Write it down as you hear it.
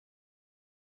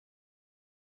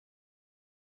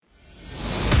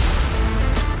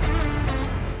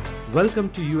Welcome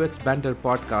to UX Banter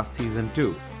Podcast Season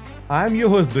 2. I'm your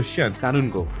host Dushyant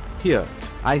Kanungo. Here,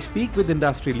 I speak with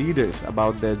industry leaders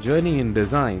about their journey in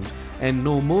design and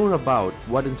know more about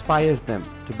what inspires them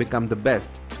to become the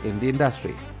best in the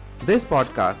industry. This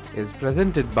podcast is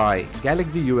presented by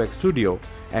Galaxy UX Studio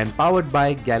and powered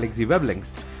by Galaxy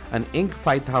Weblinks, an Inc.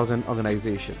 5000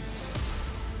 organization.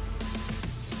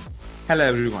 Hello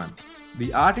everyone.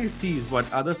 The artist sees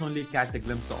what others only catch a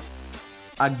glimpse of.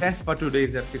 Our guest for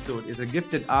today's episode is a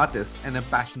gifted artist and a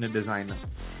passionate designer.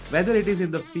 Whether it is in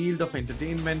the field of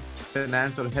entertainment,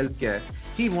 finance, or healthcare,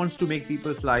 he wants to make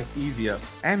people's life easier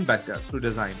and better through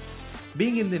design.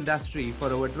 Being in the industry for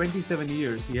over 27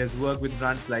 years, he has worked with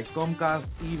brands like Comcast,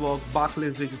 Evoke,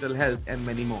 Barclays Digital Health, and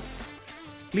many more.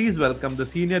 Please welcome the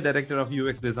Senior Director of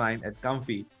UX Design at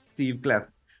Comfy, Steve Cleff.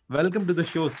 Welcome to the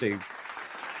show, Steve.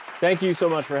 Thank you so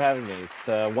much for having me.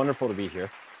 It's wonderful to be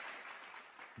here.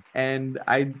 And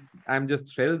I'm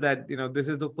just thrilled that, this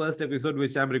is the first episode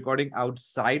which I'm recording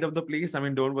outside of the place. I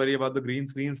mean, don't worry about the green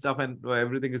screen stuff and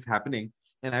everything is happening.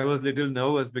 And I was a little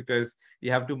nervous because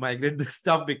you have to migrate this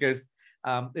stuff because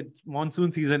it's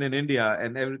monsoon season in India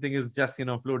and everything is just,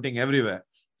 floating everywhere.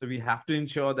 So we have to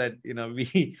ensure that,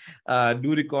 we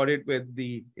do record it with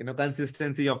the,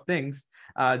 consistency of things.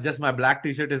 Just my black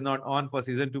t-shirt is not on for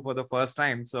season 2 for the first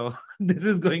time. So this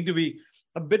is going to be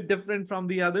a bit different from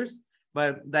the others.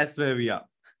 But that's where we are.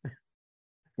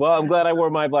 Well, I'm glad I wore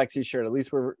my black t-shirt. At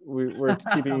least we're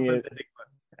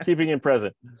keeping it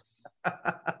present. All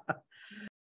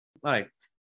right.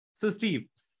 So, Steve,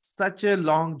 such a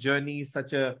long journey,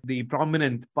 the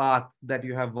prominent path that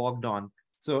you have walked on.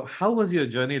 So, how was your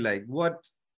journey like? What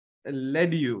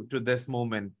led you to this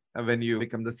moment when you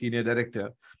become the senior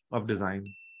director of design?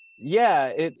 Yeah,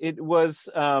 it was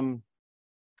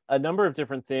a number of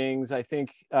different things. I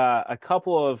think a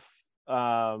couple of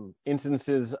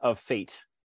instances of fate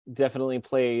definitely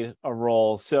played a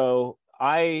role. So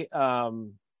I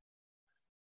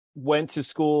went to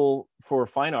school for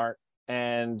fine art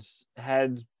and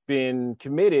had been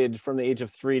committed from the age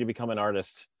of 3 to become an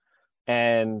artist,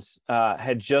 and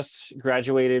had just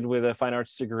graduated with a fine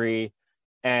arts degree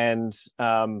and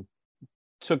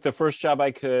took the first job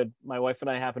I could. My wife and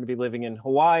I happened to be living in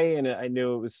Hawaii, and I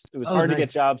knew it was hard to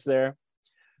get jobs there.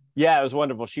 Yeah, it was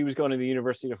wonderful. She was going to the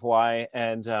University of Hawaii,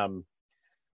 and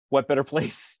what better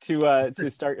place to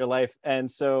start your life? And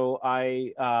so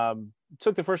I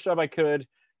took the first job I could. It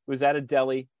was at a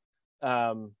deli.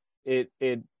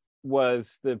 It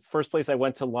was the first place I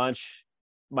went to lunch.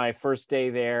 My first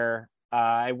day there.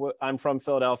 I'm from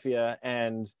Philadelphia,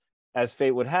 and as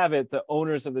fate would have it, the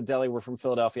owners of the deli were from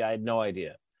Philadelphia. I had no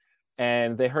idea,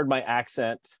 and they heard my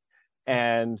accent.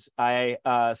 And I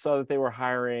saw that they were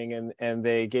hiring, and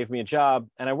they gave me a job,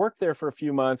 and I worked there for a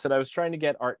few months, and I was trying to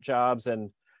get art jobs and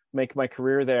make my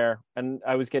career there. And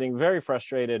I was getting very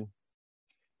frustrated.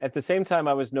 At the same time,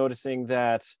 I was noticing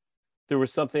that there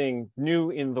was something new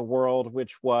in the world,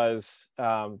 which was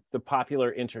the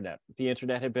popular internet. The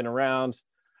internet had been around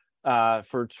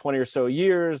for 20 or so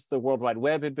years. The World Wide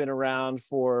Web had been around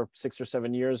for 6 or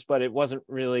 7 years, but it wasn't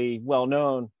really well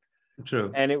known.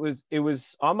 True. And it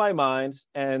was on my mind.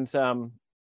 And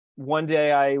one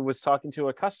day I was talking to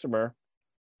a customer,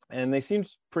 and they seemed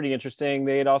pretty interesting.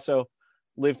 They had also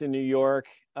lived in New York.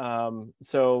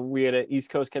 So we had an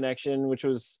East Coast connection, which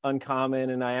was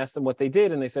uncommon. And I asked them what they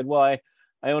did. And they said, well, I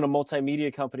own a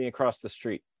multimedia company across the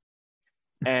street.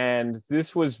 And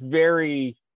this was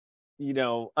very,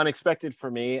 unexpected for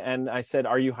me. And I said,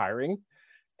 are you hiring?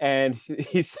 And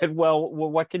he said, well,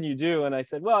 what can you do? And I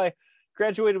said, well, I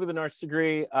graduated with an arts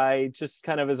degree. I just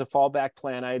kind of, as a fallback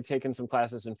plan, I had taken some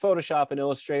classes in Photoshop and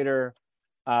Illustrator.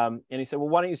 And he said, well,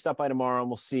 why don't you stop by tomorrow and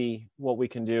we'll see what we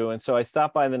can do. And so I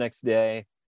stopped by the next day,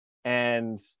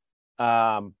 and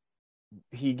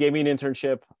he gave me an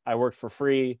internship. I worked for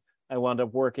free. I wound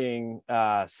up working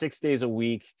 6 days a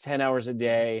week, 10 hours a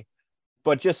day,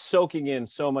 but just soaking in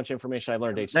so much information. I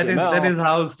learned HTML. That is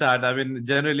how it started. I mean,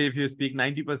 generally, if you speak,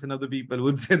 90% of the people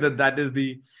would say that is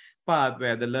the path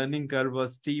where the learning curve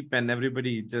was steep, and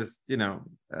everybody just,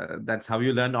 that's how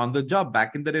you learn on the job.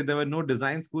 Back in the day, there were no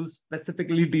design schools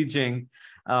specifically teaching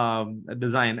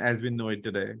design as we know it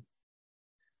today.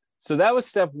 So that was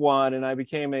step one, and I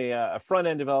became a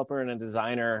front-end developer and a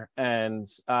designer. And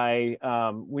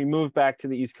we moved back to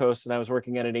the East Coast, and I was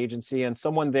working at an agency, and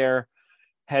someone there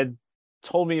had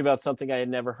told me about something I had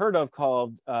never heard of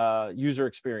called user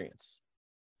experience.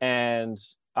 And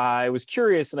I was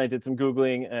curious, and I did some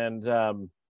Googling, and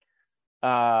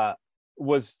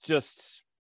was just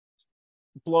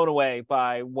blown away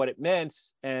by what it meant.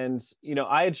 And,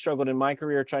 I had struggled in my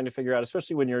career trying to figure out,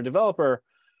 especially when you're a developer,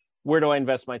 where do I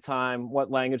invest my time?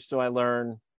 What language do I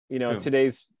learn? You know,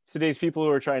 Sure. today's people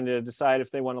who are trying to decide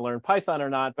if they want to learn Python or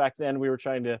not. Back then, we were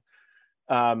trying to,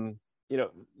 you know,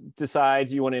 decide,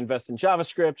 do you want to invest in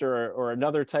JavaScript or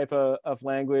another type of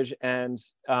language? And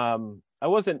I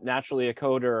wasn't naturally a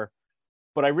coder,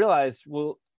 but I realized,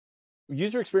 well,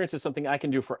 user experience is something I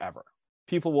can do forever.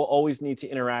 People will always need to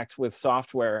interact with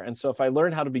software. And so if I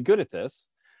learn how to be good at this,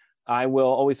 I will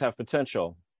always have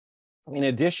potential. In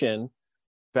addition,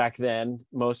 back then,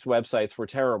 most websites were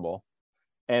terrible.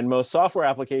 And most software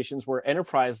applications were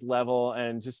enterprise level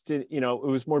and just did, you know, it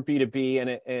was more B2B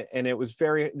and it was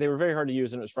they were very hard to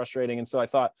use and it was frustrating. And so I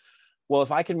thought, well,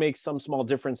 if I can make some small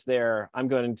difference there, I'm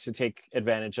going to take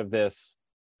advantage of this.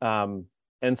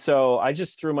 And so I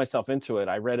just threw myself into it.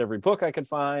 I read every book I could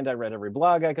find. I read every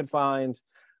blog I could find.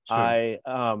 Sure. I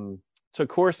took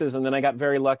courses, and then I got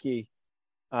very lucky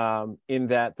in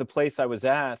that the place I was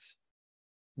at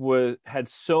had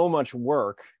so much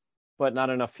work, but not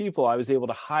enough people. I was able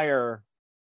to hire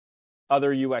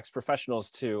other UX professionals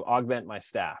to augment my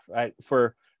staff. Right?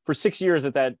 For 6 years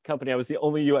at that company, I was the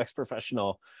only UX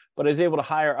professional, but I was able to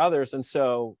hire others. And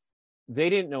so they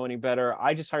didn't know any better.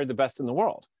 I just hired the best in the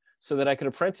world so that I could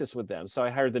apprentice with them. So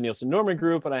I hired the Nielsen Norman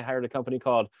Group, and I hired a company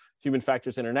called Human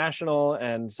Factors International.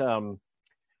 And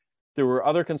there were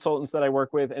other consultants that I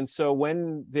work with. And so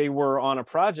when they were on a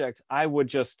project, I would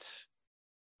just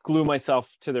glue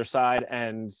myself to their side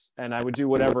and I would do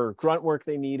whatever grunt work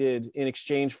they needed in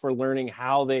exchange for learning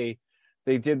how they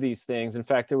did these things. In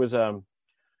fact, there was a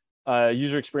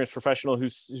user experience professional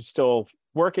who's still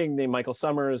working named Michael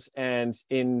Summers. And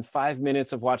in 5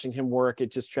 minutes of watching him work,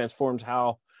 it just transformed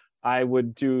how I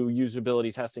would do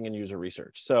usability testing and user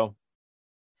research. So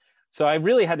I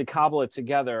really had to cobble it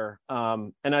together.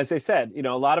 And as I said, you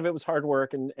know, a lot of it was hard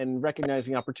work and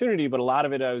recognizing opportunity, but a lot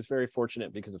of it I was very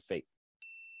fortunate because of fate.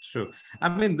 True. I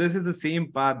mean, this is the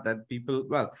same path that people,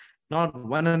 well, not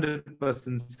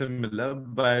 100% similar,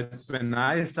 but when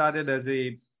I started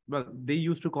well, they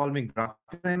used to call me graphic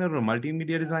designer or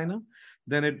multimedia designer.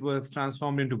 Then it was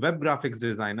transformed into web graphics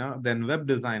designer, then web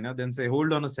designer, then say,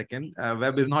 hold on a second,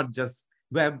 web is not just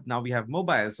web. Now we have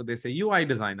mobile. So they say UI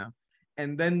designer.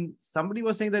 And then somebody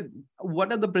was saying that,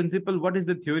 what are the principle? What is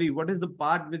the theory? What is the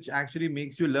part which actually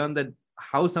makes you learn that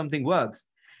how something works?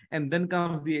 And then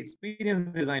comes the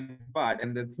experience design part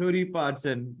and the theory parts.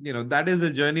 And, you know, that is a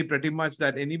journey pretty much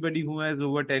that anybody who has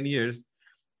over 10 years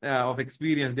of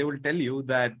experience, they will tell you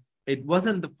that it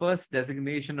wasn't the first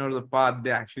designation or the path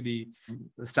they actually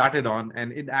started on.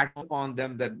 And it acted upon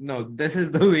them that, no, this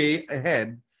is the way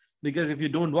ahead. Because if you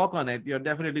don't walk on it, you're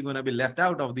definitely going to be left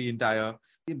out of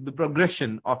the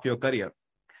progression of your career.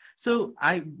 So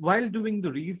while doing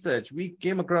the research, we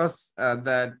came across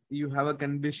that you have a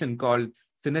condition called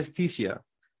synesthesia.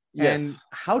 Yes. And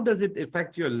how does it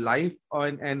affect your life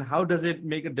and how does it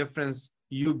make a difference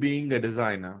you being a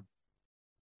designer?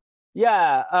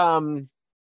 Yeah.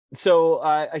 So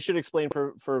I should explain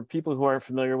for people who aren't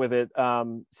familiar with it.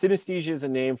 Synesthesia is a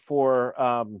name for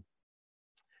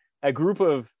a group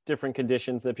of different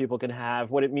conditions that people can have.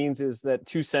 What it means is that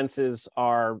two senses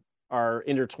are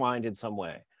intertwined in some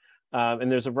way.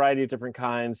 And there's a variety of different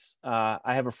kinds.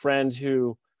 I have a friend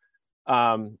who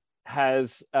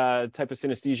has a type of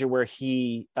synesthesia where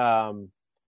he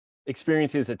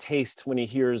experiences a taste when he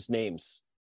hears names.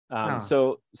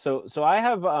 So I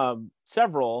have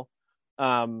several.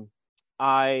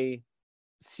 I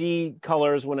see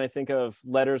colors when I think of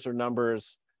letters or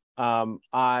numbers.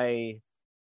 I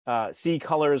see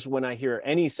colors when I hear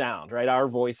any sound, right? Our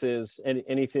voices,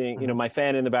 anything, you know, my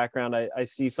fan in the background, I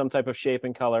see some type of shape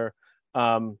and color.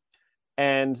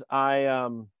 And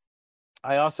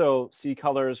I also see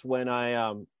colors when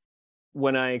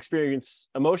I experience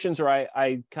emotions, or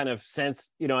I kind of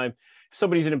sense, you know, if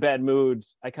somebody's in a bad mood,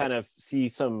 I kind of see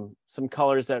some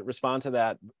colors that respond to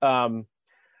that.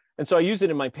 And so I use it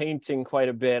in my painting quite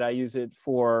a bit. I use it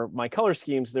for my color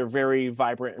schemes. They're very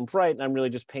vibrant and bright, and I'm really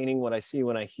just painting what I see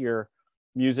when I hear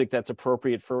music that's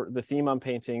appropriate for the theme I'm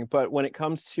painting. But when it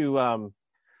comes to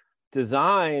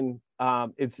design,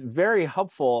 it's very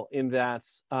helpful in that,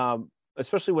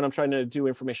 especially when I'm trying to do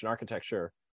information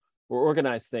architecture or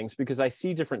organize things, because I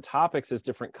see different topics as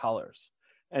different colors.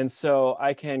 And so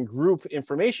I can group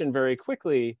information very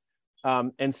quickly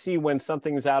and see when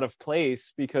something's out of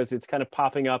place because it's kind of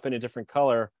popping up in a different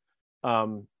color.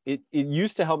 It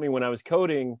used to help me when I was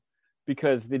coding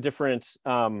because the different,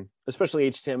 especially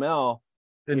HTML,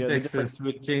 Syntaxes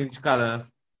would change color.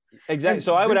 Exactly.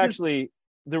 So I would actually,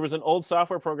 there was an old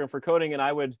software program for coding, and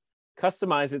I would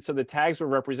customize it so the tags were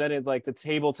represented. Like the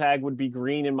table tag would be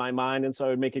green in my mind, and so I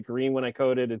would make it green when I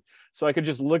coded, and so I could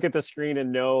just look at the screen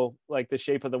and know like the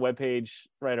shape of the web page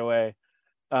right away.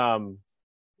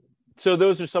 So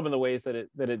those are some of the ways that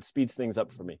it speeds things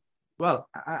up for me. Well,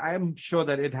 I'm sure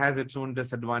that it has its own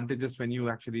disadvantages when you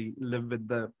actually live with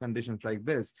the conditions like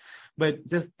this. But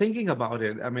just thinking about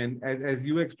it, I mean, as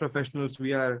UX professionals,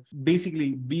 we are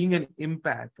basically being an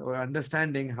impact or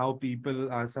understanding how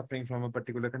people are suffering from a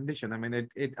particular condition. I mean,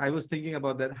 I was thinking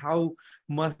about that, how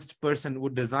must person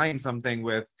would design something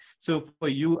with. So for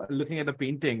you, looking at a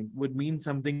painting would mean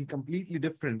something completely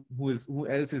different who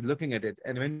else is looking at it.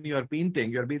 And when you are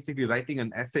painting, you're basically writing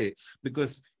an essay,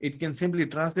 because it can simply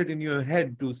translate in your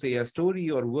head to say a story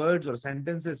or words or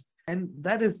sentences, and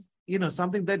that is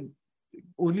something that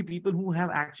only people who have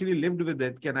actually lived with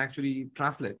it can actually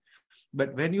translate.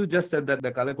 But when you just said that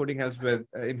the color coding helps with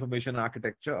information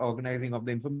architecture, organizing of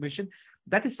the information,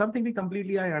 that is something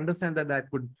I understand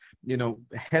that could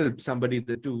help somebody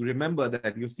to remember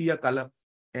that you see a color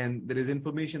and there is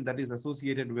information that is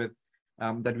associated with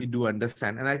that we do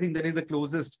understand. And I think that is the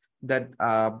closest that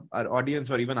our audience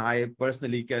or even I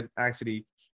personally can actually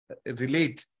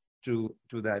relate to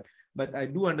that. But I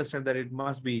do understand that it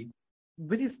must be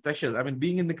very special. I mean,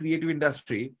 being in the creative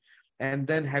industry and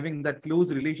then having that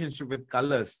close relationship with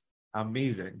colors,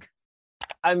 amazing.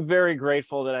 I'm very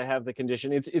grateful that I have the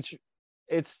condition. It's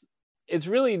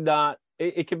really not.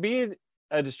 It can be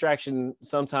a distraction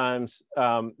sometimes.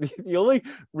 The only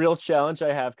real challenge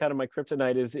I have, kind of my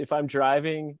kryptonite, is if I'm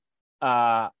driving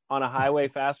on a highway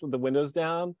fast with the windows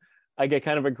down, I get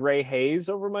kind of a gray haze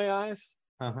over my eyes.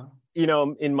 Uh-huh.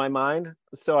 In my mind,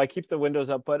 so I keep the windows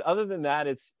up. But other than that,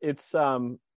 it's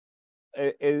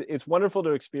wonderful to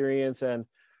experience, and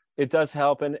it does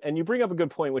help. And you bring up a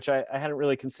good point, which I hadn't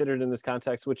really considered in this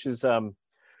context, which is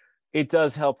it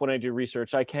does help when I do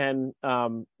research. I can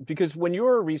because when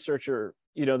you're a researcher,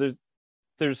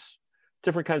 there's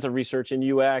different kinds of research.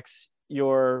 In UX,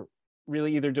 you're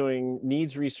really either doing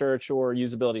needs research or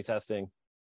usability testing.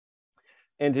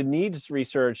 And in needs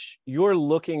research, you're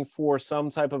looking for some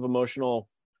type of emotional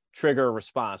trigger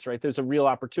response, right? There's a real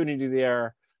opportunity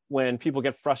there. When people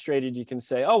get frustrated, you can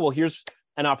say, oh, well, here's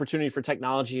an opportunity for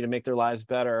technology to make their lives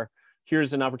better.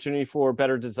 Here's an opportunity for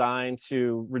better design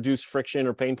to reduce friction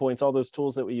or pain points, all those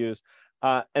tools that we use.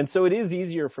 And so it is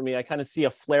easier for me. I kind of see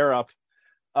a flare up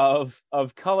of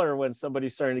color when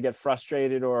somebody's starting to get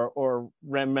frustrated or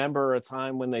remember a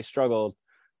time when they struggled.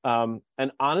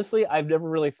 And honestly, I've never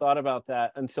really thought about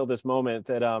that until this moment,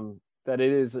 that it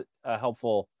is a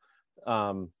helpful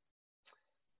part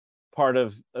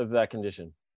of that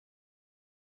condition.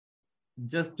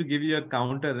 Just to give you a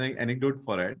counter anecdote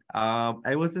for it,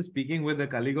 I was just speaking with a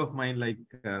colleague of mine like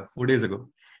 4 days ago,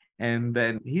 and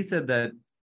then he said that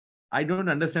I don't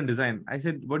understand design. I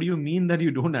said, what do you mean that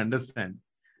you don't understand?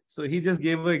 So he just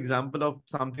gave an example of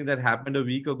something that happened a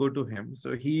week ago to him.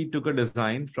 So he took a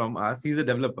design from us. He's a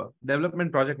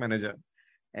development project manager,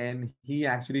 and he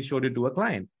actually showed it to a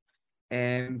client.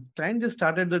 And client just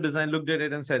started the design, looked at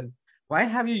it and said, why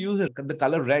have you used the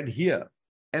color red here?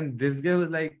 And this guy was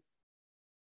like,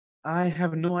 I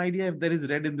have no idea if there is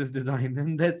red in this design.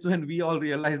 And that's when we all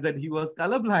realized that he was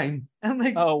colorblind. I'm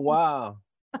like, oh, wow.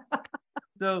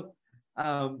 So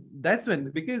that's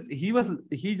when, because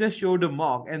he just showed a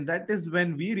mock, and that is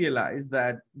when we realized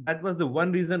that was the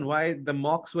one reason why the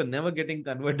mocks were never getting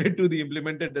converted to the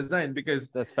implemented design, because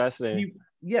that's fascinating.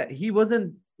 I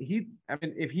mean,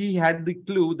 if he had the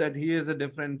clue that he is a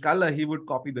different color, he would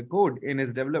copy the code in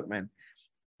his development.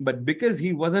 But because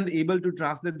he wasn't able to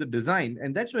translate the design,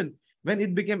 and that's when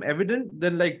it became evident,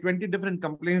 then like 20 different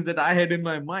complaints that I had in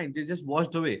my mind, they just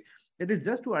washed away. It is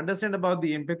just to understand about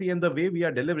the empathy and the way we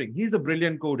are delivering. He's a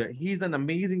brilliant coder. He's an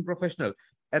amazing professional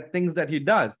at things that he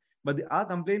does. But our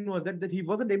complaint was that he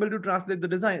wasn't able to translate the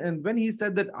design. And when he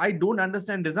said that I don't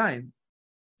understand design,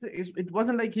 it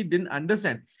wasn't like he didn't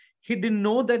understand. He didn't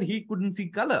know that he couldn't see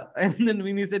color. And then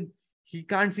when he said he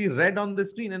can't see red on the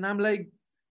screen, and I'm like,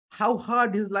 how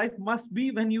hard his life must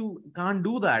be when you can't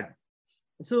do that.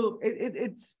 So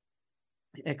it's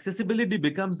accessibility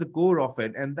becomes the core of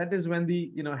it, and that is when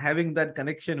the having that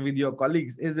connection with your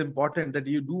colleagues is important, that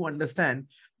you do understand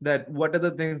that what are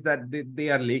the things that they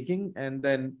are lacking, and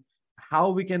then how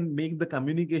we can make the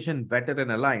communication better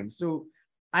and aligned. So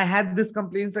I had these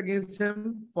complaints against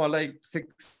him for like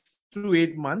 6 to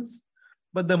 8 months.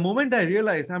 But the moment I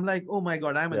realized, I'm like, oh my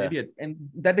God, I'm an idiot. And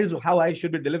that is how I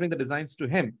should be delivering the designs to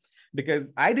him,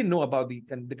 because I didn't know about the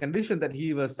condition that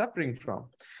he was suffering from.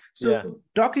 So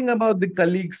talking about the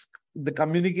colleagues, the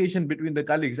communication between the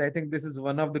colleagues, I think this is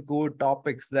one of the core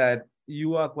topics that,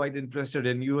 you are quite interested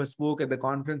in. You have spoke at the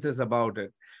conferences about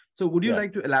it. So would you Yeah.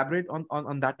 like to elaborate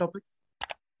on that topic?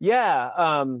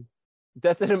 Yeah,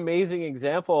 that's an amazing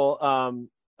example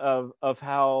of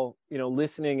how, you know,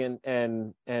 listening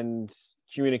and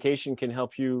communication can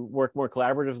help you work more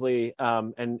collaboratively,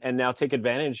 and now take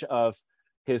advantage of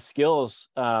his skills,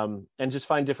 and just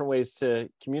find different ways to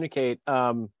communicate.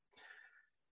 And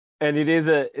it is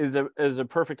a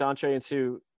perfect entree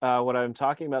into what I'm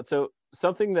talking about. So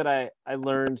something that I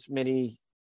learned many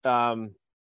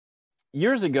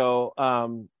years ago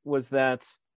was that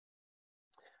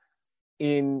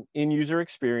in user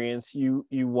experience, you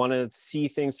want to see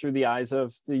things through the eyes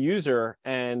of the user,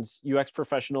 and UX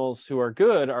professionals who are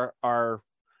good are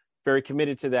very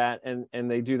committed to that, and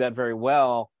they do that very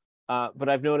well. But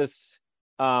I've noticed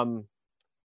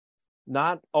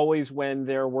not always when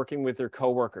they're working with their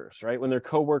coworkers, right? When their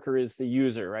coworker is the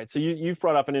user, right? So you've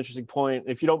brought up an interesting point.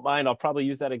 If you don't mind, I'll probably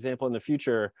use that example in the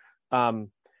future. But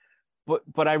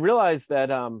I realized that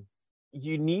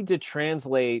you need to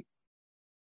translate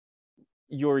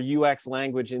your UX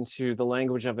language into the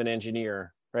language of an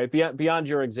engineer, right? Beyond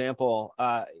your example,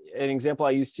 an example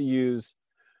I used to use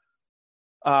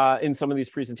in some of these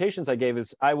presentations I gave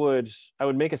is I would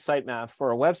make a sitemap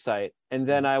for a website, and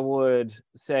then I would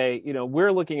say, you know,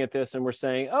 we're looking at this and we're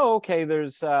saying, oh, okay,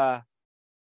 there's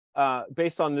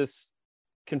based on this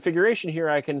configuration here,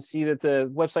 I can see that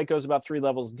the website goes about 3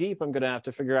 levels deep. I'm going to have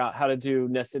to figure out how to do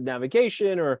nested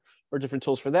navigation or different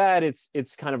tools for that.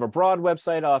 It's kind of a broad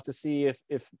website. I'll have to see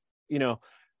if you know,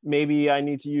 maybe I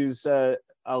need to use a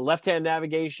left-hand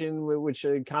navigation which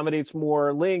accommodates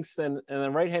more links than the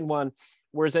right-hand one.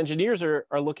 Whereas engineers are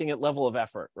looking at level of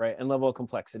effort, right, and level of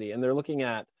complexity, and they're looking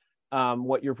at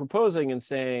what you're proposing and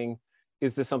saying,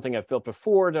 is this something I've built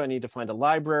before? Do I need to find a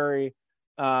library?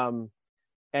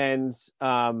 And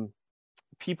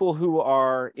people who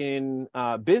are in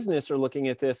business are looking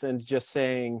at this and just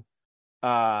saying,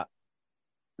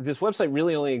 this website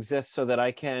really only exists so that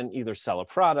I can either sell a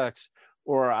product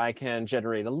or I can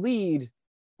generate a lead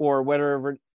or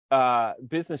whatever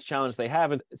business challenge they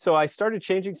have. And so I started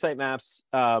changing sitemaps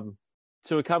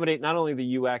to accommodate not only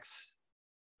the UX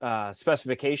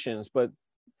specifications, but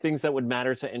things that would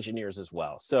matter to engineers as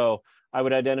well. So I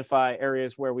would identify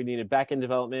areas where we needed back-end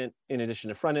development in addition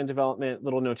to front-end development,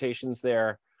 little notations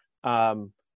there.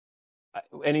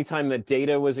 Anytime that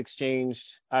data was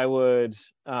exchanged, I would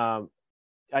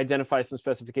identify some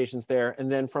specifications there. And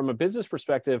then from a business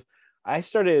perspective, I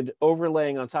started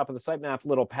overlaying on top of the sitemap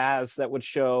little paths that would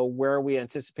show where we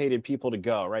anticipated people to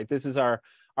go, right? This is our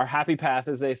happy path,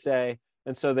 as they say.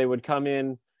 And so they would come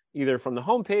in either from the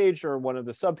homepage or one of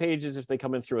the sub pages if they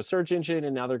come in through a search engine,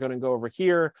 and now they're going to go over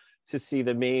here to see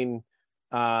the main,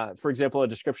 for example, a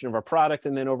description of our product.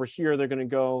 And then over here, they're going to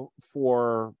go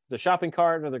for the shopping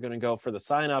cart, or they're going to go for the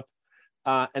sign up.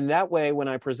 And that way, when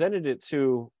I presented it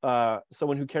to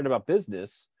someone who cared about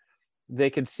business,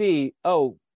 they could see,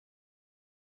 oh,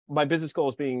 my business goal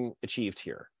is being achieved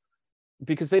here,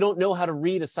 because they don't know how to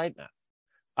read a sitemap.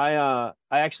 I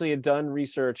actually had done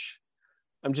research.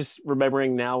 I'm just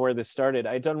remembering now where this started.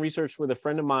 I had done research with a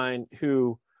friend of mine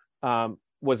who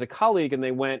was a colleague, and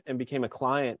they went and became a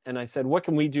client. And I said, what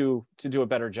can we do to do a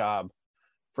better job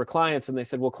for clients? And they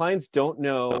said, well, clients don't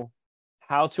know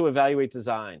how to evaluate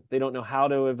design. They don't know how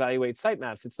to evaluate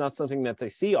sitemaps. It's not something that they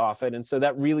see often. And so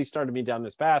that really started me down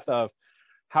this path of,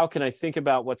 how can I think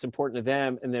about what's important to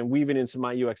them and then weave it into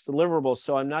my UX deliverables?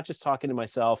 So I'm not just talking to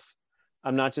myself.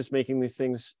 I'm not just making these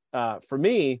things for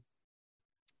me,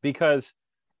 because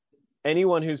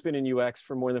anyone who's been in UX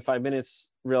for more than 5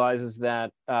 minutes realizes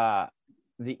that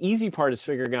the easy part is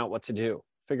figuring out what to do,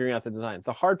 figuring out the design.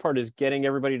 The hard part is getting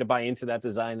everybody to buy into that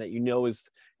design that you know is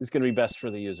going to be best for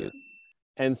the user.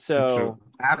 And so, True.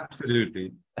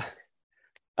 Absolutely.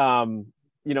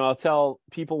 You know, I'll tell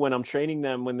people when I'm training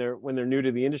them, when they're new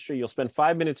to the industry, you'll spend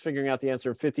 5 minutes figuring out the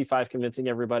answer, 55 convincing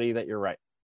everybody that you're right.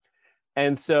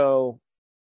 And so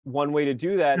one way to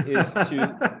do that is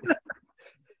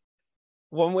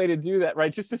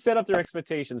right, just to set up their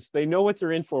expectations. They know what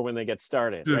they're in for when they get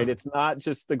started, right? It's not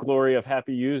just the glory of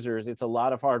happy users. It's a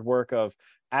lot of hard work of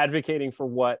advocating for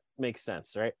what makes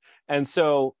sense, right? And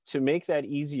so to make that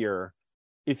easier,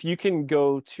 if you can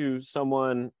go to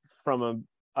someone from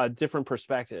a different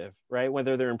perspective, right?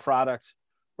 Whether they're in product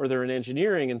or they're in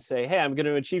engineering, and say, hey, I'm going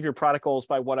to achieve your product goals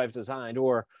by what I've designed,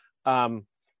 or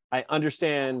I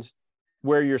understand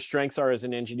where your strengths are as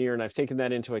an engineer, and I've taken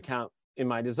that into account in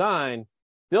my design,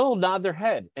 they'll nod their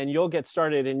head and you'll get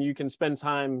started, and you can spend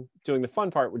time doing the fun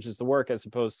part, which is the work, as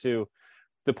opposed to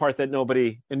the part that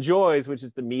nobody enjoys, which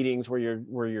is the meetings where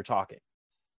you're talking.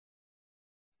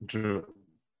 True.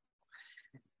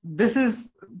 this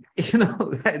is,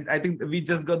 I think we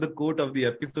just got the quote of the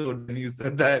episode when you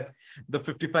said that the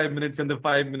 55 minutes and the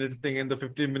 5 minutes thing and the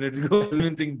 15 minutes go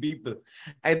convincing people.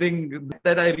 I think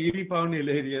that I really found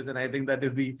hilarious. And I think that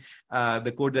is the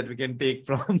quote that we can take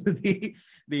from the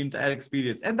entire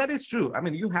experience. And that is true. I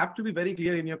mean, you have to be very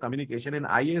clear in your communication, and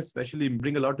IA especially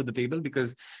bring a lot to the table,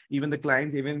 because even the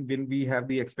clients, even when we have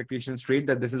the expectations straight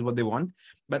that this is what they want,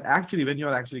 but actually when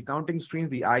you're actually counting screens,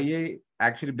 the IA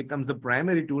actually becomes the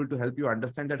primary tool to help you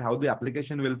understand that how the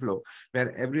application will flow,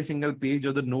 where every single page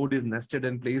or the node is nested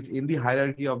and placed in the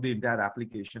hierarchy of the entire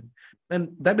application. And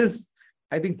that is,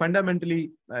 I think,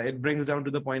 fundamentally, it brings down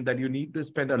to the point that you need to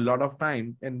spend a lot of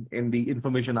time in the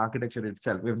information architecture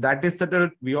itself. If that is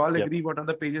settled, we all agree what are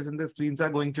the pages and the screens are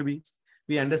going to be.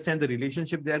 We understand the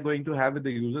relationship they are going to have with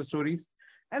the user stories,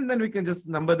 and then we can just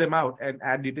number them out and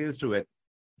add details to it.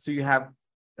 So you have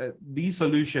the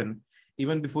solution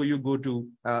even before you go to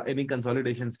any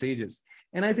consolidation stages.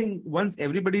 And I think once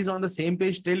everybody's on the same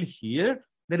page till here,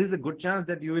 there is a good chance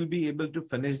that you will be able to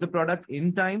finish the product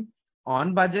in time,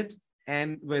 on budget,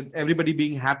 and with everybody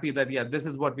being happy that, yeah, this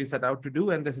is what we set out to do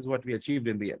and this is what we achieved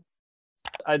in the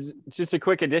end. Just a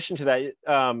quick addition to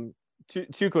that.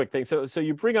 Two quick things. So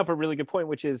you bring up a really good point,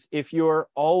 which is if you're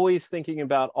always thinking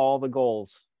about all the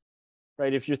goals,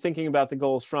 right? If you're thinking about the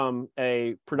goals from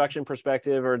a production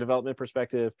perspective or a development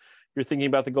perspective, you're thinking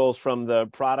about the goals from the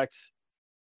product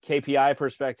KPI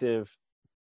perspective,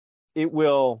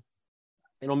 it'll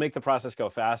make the process go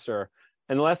faster.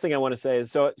 And the last thing I want to say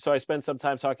is, so I spent some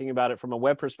time talking about it from a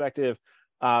web perspective.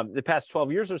 The past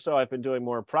 12 years or so, I've been doing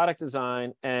more product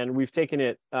design, and we've taken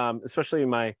it, especially in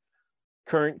my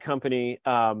current company,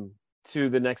 to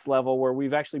the next level, where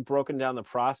we've actually broken down the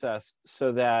process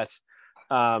so that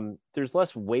there's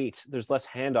less weight, there's less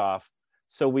handoff.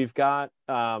 So we've got,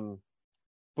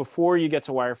 before you get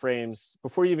to wireframes,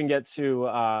 before you even get to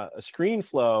a screen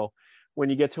flow, when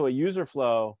you get to a user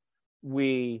flow,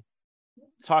 we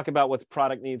talk about what the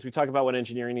product needs, we talk about what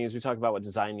engineering needs, we talk about what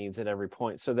design needs at every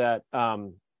point, so that,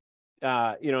 in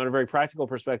a very practical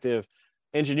perspective,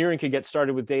 engineering could get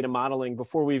started with data modeling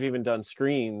before we've even done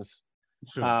screens.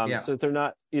 Sure. Yeah. So that they're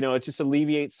not, it just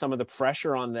alleviates some of the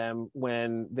pressure on them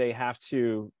when they have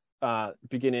to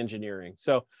begin engineering.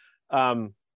 So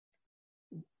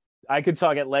I could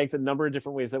talk at length a number of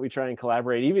different ways that we try and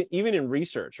collaborate, even in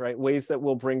research, right? Ways that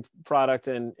we'll bring product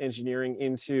and engineering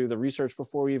into the research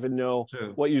before we even know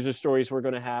what user stories we're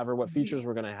going to have or what features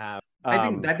we're going to have. I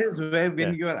think that is where,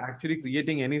 when you are actually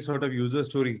creating any sort of user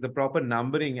stories, the proper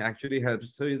numbering actually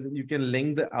helps. So you can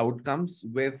link the outcomes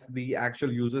with the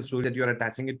actual user story that you are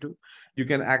attaching it to. You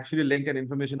can actually link an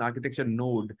information architecture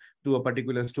node to a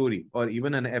particular story, or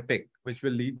even an epic, which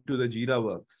will lead to the Jira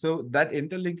work. So that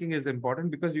interlinking is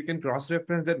important, because you can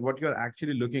cross-reference that what you're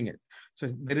actually looking at. So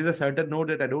there is a certain node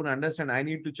that I don't understand, I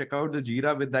need to check out the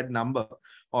Jira with that number,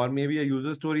 or maybe a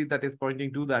user story that is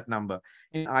pointing to that number.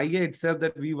 In IA itself,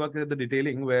 that we work at the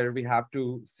detailing, where we have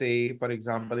to say, for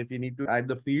example, if you need to add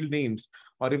the field names,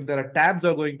 or if there are tabs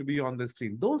are going to be on the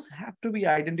screen, those have to be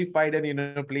identified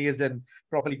and placed and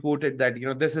properly quoted, that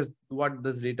this is what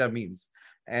this data means.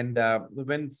 And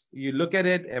when you look at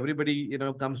it, everybody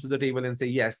comes to the table and say,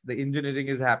 yes, the engineering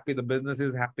is happy, the business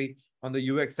is happy. On the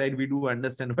UX side, we do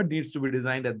understand what needs to be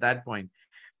designed at that point.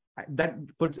 That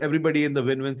puts everybody in the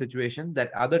win-win situation,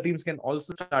 that other teams can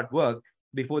also start work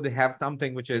before they have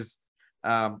something which is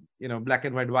black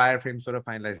and white wireframe sort of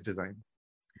finalized design.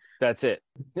 That's it.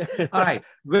 All right.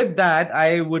 With that,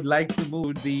 I would like to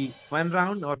move to the fun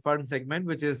round or fun segment,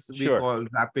 which is we call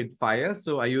rapid fire.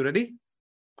 So are you ready?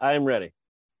 I am ready.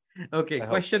 Okay.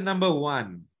 Question number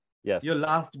 1. Yes. Your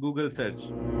last Google search.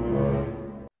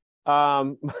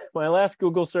 My last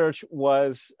Google search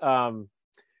was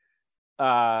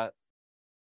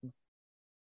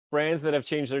brands that have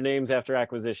changed their names after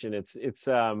acquisition. It's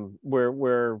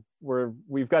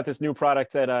we've got this new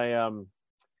product that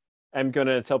I'm going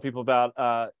to tell people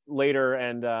about later,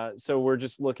 and so we're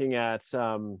just looking at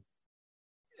how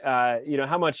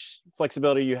much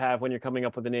flexibility you have when you're coming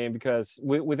up with a name, because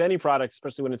with any product,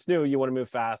 especially when it's new, you want to move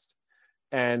fast,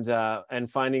 and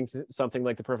finding something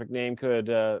like the perfect name could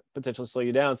potentially slow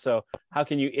you down. So how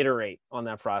can you iterate on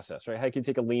that process, right? How can you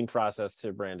take a lean process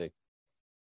to branding?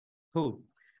 Cool.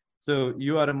 So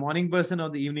you are a morning person or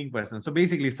the evening person? So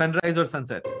basically, sunrise or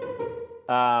sunset?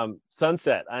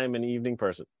 Sunset. I am an evening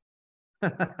person.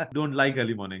 Don't like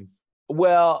early mornings.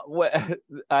 Well,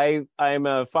 I'm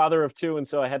a father of 2, and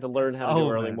so I had to learn how to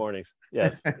do early mornings.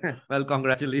 Yes. Well,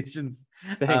 congratulations.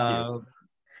 Thank you.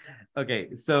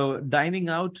 Okay, so dining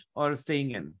out or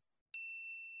staying in?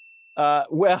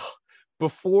 Well,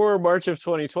 before March of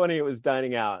 2020, it was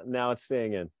dining out. Now it's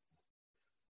staying in.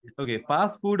 Okay,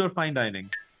 fast food or fine dining?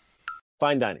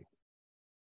 Fine dining.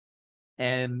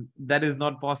 And that is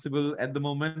not possible at the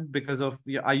moment because of,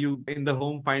 are you in the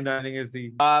home? Fine dining is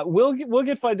the We'll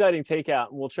get fine dining takeout.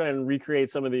 And we'll try and recreate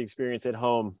some of the experience at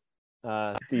home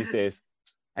these days.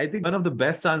 I think one of the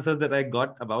best answers that I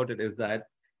got about it is that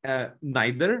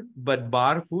neither, but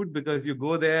bar food, because you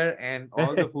go there and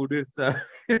all the food is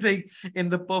like in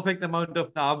the perfect amount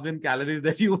of carbs and calories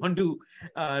that you want to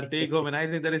take home. And I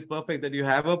think that is perfect that you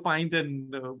have a pint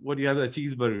and what you have, a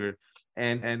cheeseburger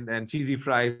and cheesy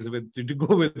fries with to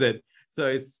go with it. So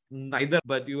it's neither,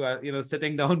 but you are,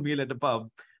 sitting down meal at a pub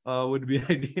would be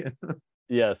ideal.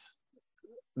 Yes,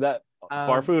 that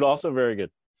bar food also very good.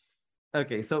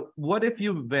 Okay, so what if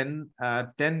you win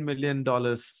 $10 million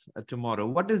tomorrow?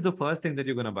 What is the first thing that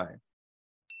you're gonna buy?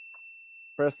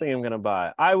 First thing I'm gonna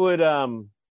buy, I would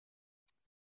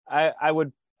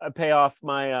pay off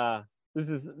my this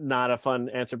is not a fun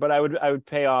answer, but I would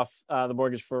pay off the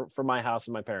mortgage for my house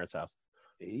and my parents' house.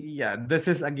 Yeah, this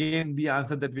is again the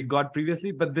answer that we got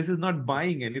previously, but this is not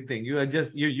buying anything. You are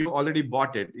just you already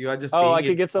bought it. You are just Oh, paying I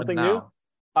could it get something new.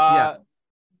 now.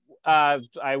 Yeah.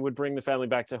 I would bring the family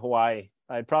back to Hawaii.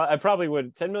 I probably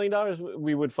would. $10 million,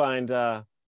 we would find somewhere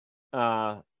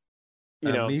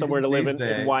Amazing to live place in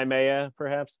there. Waimea,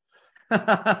 perhaps.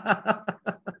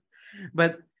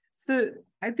 But so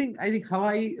I think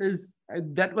Hawaii is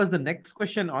that was the next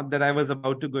question that I was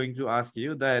about to going to ask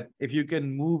you, that if you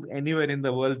can move anywhere in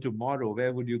the world tomorrow,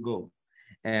 where would you go?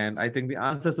 And I think the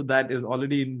answer to that is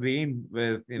already ingrained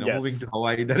with moving to Yes.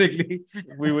 Hawaii directly.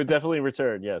 We would definitely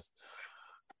return. Yes.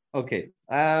 Okay.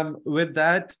 With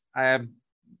that, I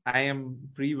am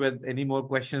free with any more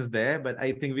questions there, but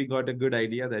I think we got a good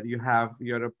idea that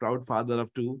you're a proud father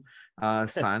of two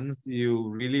sons. You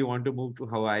really want to move to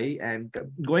Hawaii, and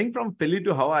going from Philly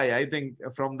to Hawaii, I think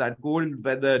from that cold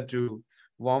weather to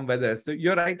warm weather. So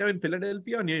you're right now in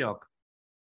Philadelphia or New York?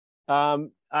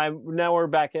 We're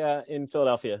back in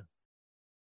Philadelphia.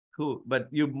 Cool, but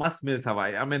you must miss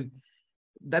Hawaii. I mean,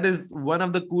 that is one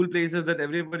of the cool places that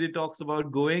everybody talks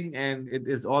about going, and it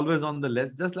is always on the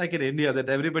list, just like in India that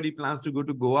everybody plans to go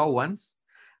to Goa once.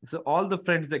 So all the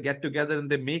friends, they get together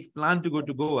and they make plan to go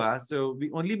to Goa, so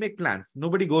we only make plans,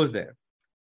 nobody goes there.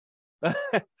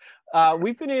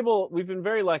 We've been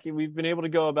very lucky. We've been able to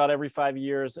go about every 5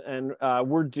 years, and I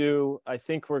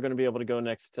think we're going to be able to go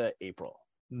next April.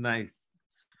 Nice.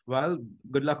 Well,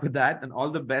 good luck with that and all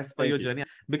the best for your journey,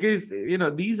 because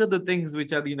these are the things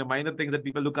which are the minor things that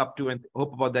people look up to and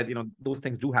hope about, that those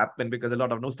things do happen, because a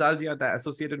lot of nostalgia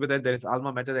associated with it. There is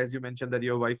alma mater, as you mentioned, that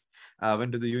your wife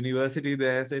went to the university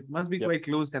there, so it must be quite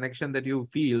close connection that you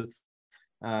feel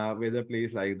with a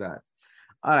place like that.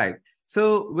 All right,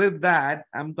 so with that,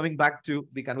 I'm coming back to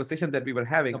the conversation that we were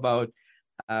having about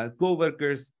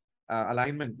co-workers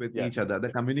alignment with each other, the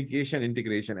communication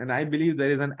integration. And I believe there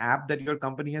is an app that your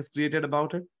company has created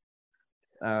about it.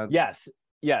 Yes.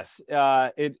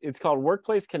 It's called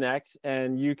Workplace Connect,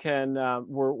 and you can.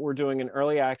 We're doing an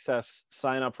early access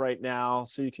sign up right now,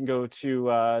 so you can go to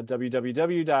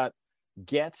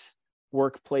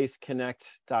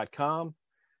www.getworkplaceconnect.com,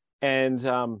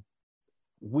 and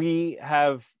we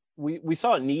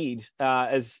saw a need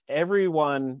as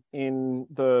everyone in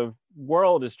the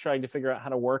world is trying to figure out how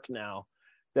to work now,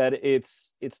 that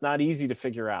it's not easy to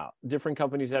figure out. Different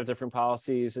companies have different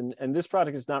policies, and this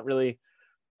product is not really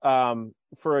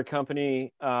for a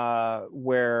company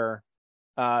where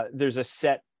there's a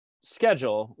set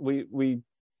schedule. We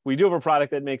do have a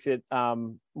product that makes it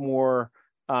more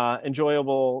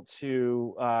enjoyable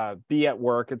to be at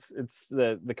work. It's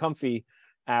the Comfy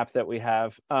app that we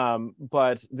have,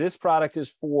 but this product is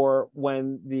for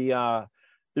when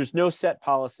there's no set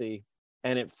policy,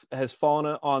 and it has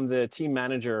fallen on the team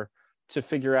manager to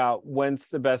figure out when's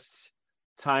the best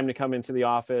time to come into the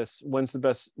office, what's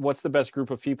the best group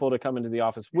of people to come into the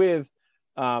office with,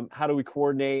 how do we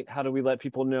coordinate, how do we let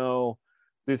people know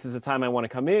this is the time I want to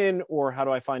come in, or how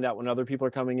do I find out when other people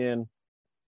are coming in.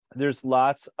 There's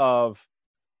lots of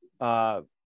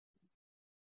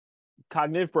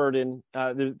cognitive burden.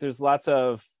 There's lots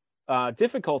of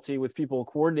difficulty with people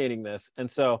coordinating this,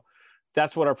 and so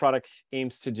that's what our product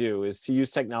aims to do, is to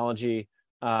use technology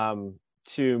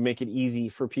to make it easy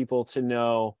for people to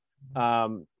know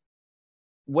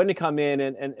when to come in.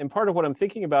 And part of what I'm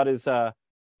thinking about is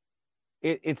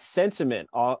it's sentiment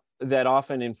that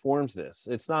often informs this.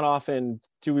 It's not often,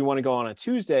 do we want to go on a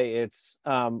Tuesday? It's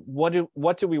what do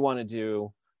we want to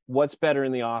do? What's better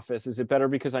in the office? Is it better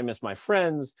because I miss my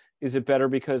friends? Is it better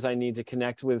because I need to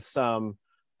connect with some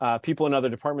people in other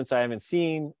departments I haven't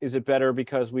seen? Is it better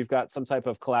because we've got some type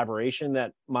of collaboration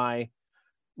that my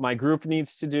group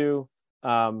needs to do?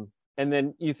 And And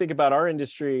then you think about our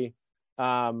industry,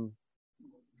 often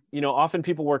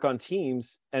people work on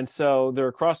teams, and so they're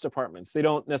across departments. They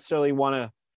don't necessarily want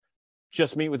to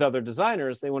just meet with other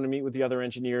designers. They want to meet with the other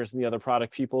engineers and the other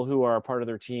product people who are a part of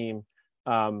their team.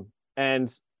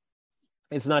 And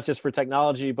it's not just for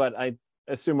technology, but I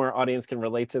assume our audience can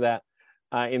relate to that.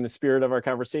 In the spirit of our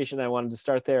conversation, I wanted to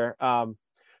start there.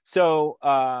 So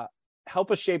help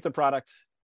us shape the product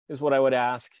is what I would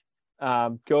ask.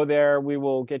 Go there. We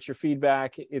will get your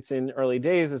feedback. It's in early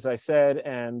days, as I said,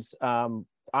 and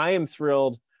I am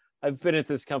thrilled. I've been at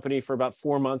this company for about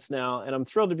 4 months now, and I'm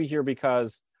thrilled to be here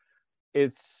because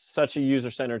it's such a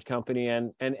user-centered company,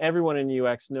 and everyone in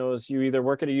UX knows you either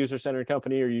work at a user-centered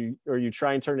company or you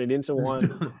try and turn it into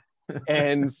one.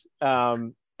 And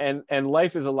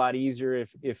life is a lot easier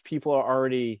if people are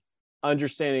already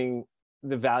understanding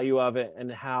the value of it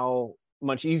and how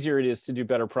much easier it is to do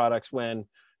better products when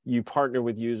you partner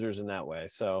with users in that way.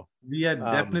 So we are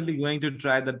definitely going to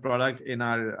try that product in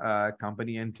our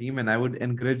company and team, and I would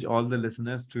encourage all the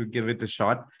listeners to give it a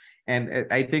shot. And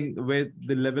I think with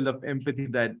the level of empathy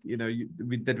that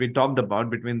that we talked about,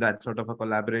 between that sort of a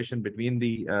collaboration between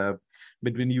the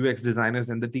between UX designers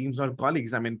and the teams or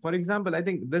colleagues. I mean, for example, I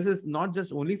think this is not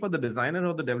just only for the designer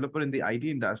or the developer in the IT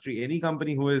industry. Any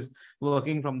company who is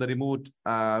working from the remote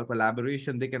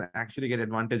collaboration, they can actually get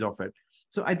advantage of it.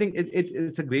 So I think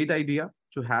it's a great idea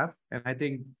to have, and I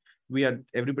think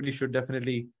everybody should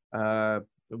definitely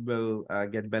will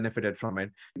get benefited from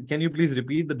it. Can you please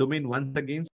repeat the domain once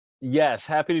again? Yes,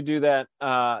 happy to do that.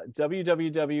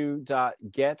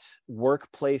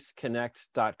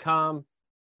 www.getworkplaceconnect.com.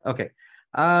 Okay.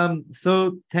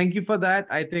 So thank you for that.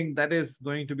 I think that is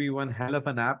going to be one hell of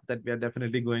an app that we are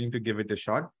definitely going to give it a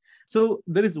shot. So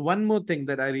there is one more thing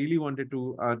that I really wanted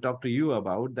to talk to you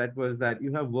about. That was that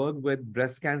you have worked with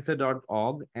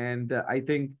breastcancer.org, and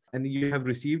and you have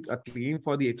received a claim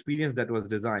for the experience that was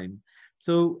designed.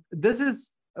 So this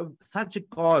is such a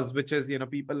cause which is,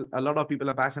 a lot of people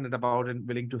are passionate about and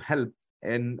willing to help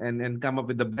and come up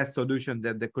with the best solution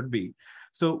that there could be.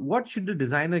 So what should the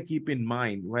designer keep in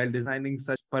mind while designing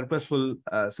such purposeful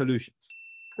solutions?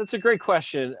 That's a great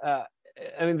question. I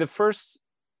mean, the first,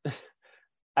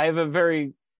 I have a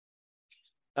very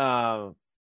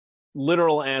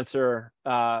literal answer,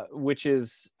 which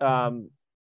is one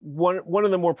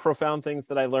of the more profound things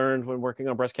that I learned when working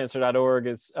on breastcancer.org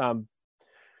is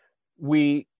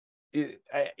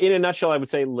in a nutshell, I would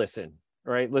say, listen,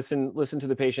 right? Listen to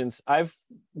the patients. I've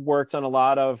worked on a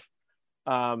lot of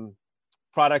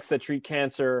products that treat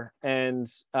cancer, and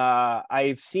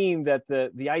I've seen that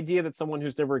the idea that someone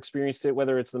who's never experienced it,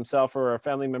 whether it's themselves or a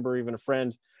family member or even a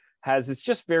friend, has, is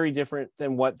just very different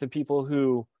than what the people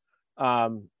who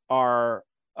are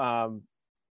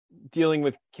dealing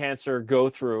with cancer go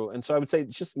through. And so I would say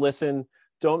just listen,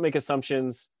 don't make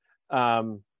assumptions.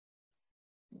 The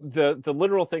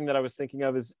literal thing that I was thinking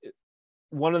of is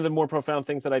one of the more profound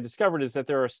things that I discovered is that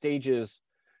there are stages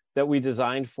that we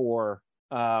designed for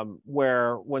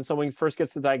where when someone first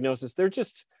gets the diagnosis, they're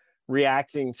just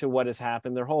reacting to what has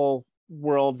happened. Their whole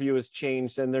worldview has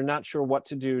changed and they're not sure what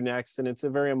to do next. And it's a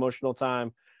very emotional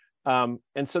time. And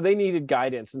so they needed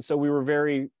guidance. And so we were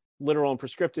very literal and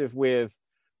prescriptive with,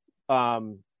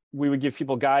 we would give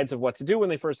people guides of what to do when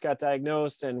they first got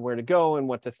diagnosed and where to go and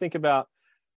what to think about.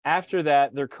 After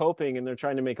that, they're coping and they're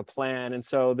trying to make a plan. And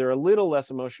so they're a little less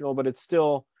emotional, but it's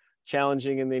still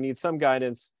challenging and they need some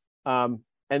guidance. And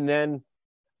then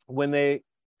when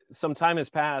some time has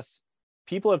passed,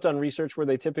 people have done research where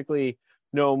they typically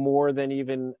know more than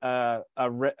even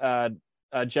a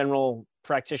general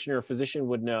practitioner or physician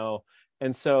would know.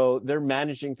 And so they're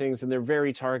managing things and they're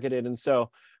very targeted. And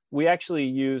so we actually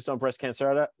used on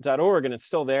breastcancer.org, and it's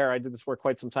still there. I did this work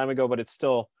quite some time ago, but it's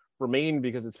still remained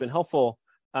because it's been helpful.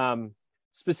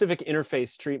 Specific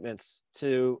interface treatments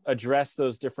to address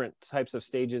those different types of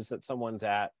stages that someone's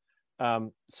at.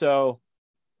 So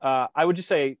I would just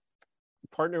say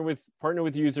partner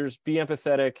with users, be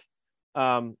empathetic.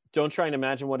 Don't try and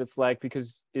imagine what it's like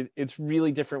because it's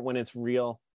really different when it's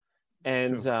real.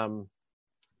 And sure.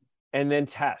 And then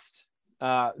test.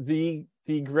 The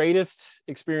greatest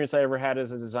experience I ever had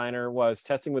as a designer was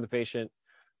testing with a patient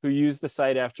who used the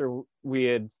site after we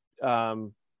had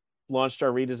launched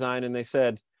our redesign, and they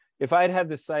said, if I had had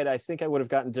this site, I think I would have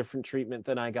gotten different treatment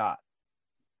than I got.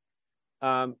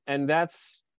 And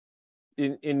that's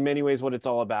in many ways what it's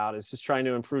all about, is just trying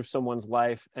to improve someone's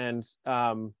life. And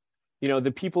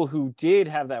the people who did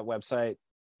have that website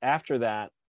after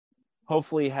that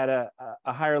hopefully had a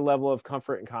higher level of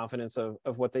comfort and confidence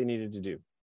of what they needed to do.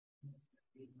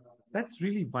 That's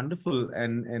really wonderful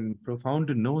and profound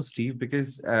to know, Steve,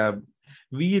 because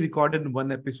We recorded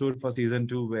one episode for season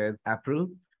 2 with April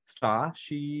Star.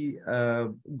 She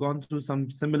gone through some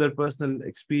similar personal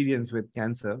experience with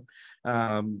cancer,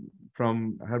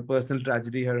 from her personal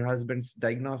tragedy, her husband's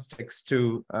diagnostics,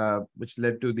 to which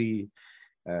led to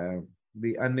uh,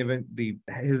 the uneven the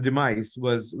his demise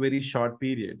was very short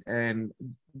period, and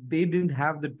they didn't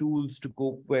have the tools to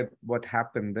cope with what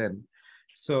happened then.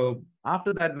 So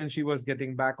after that, when she was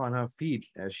getting back on her feet,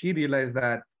 she realized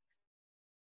that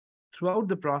throughout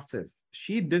the process,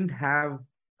 she didn't have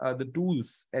the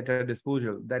tools at her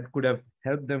disposal that could have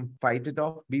helped them fight it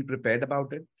off, be prepared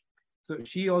about it. So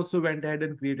she also went ahead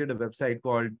and created a website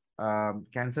called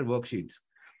Cancer Worksheets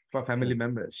for family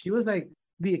members. She was like,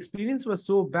 the experience was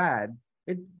so bad,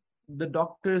 it the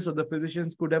doctors or the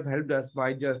physicians could have helped us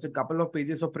by just a couple of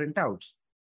pages of printouts,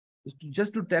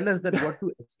 just to tell us that what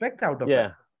to expect out of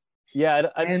it. Yeah,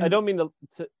 I And don't mean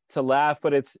to laugh,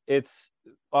 but it's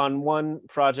on one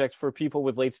project for people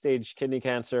with late stage kidney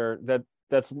cancer.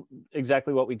 That's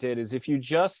exactly what we did. Is if you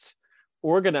just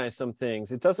organize some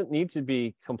things, it doesn't need to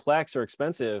be complex or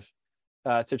expensive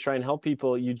to try and help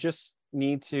people. You just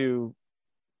need to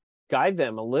guide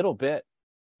them a little bit,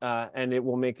 and it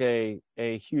will make a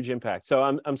huge impact. So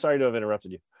I'm sorry to have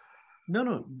interrupted you.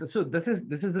 no. So this is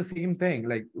the same thing.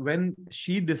 Like when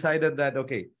she decided that,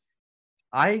 okay,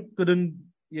 I couldn't,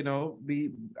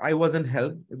 I wasn't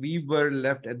helped. We were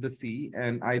left at the sea,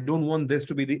 and I don't want this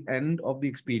to be the end of the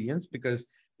experience, because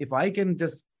if I can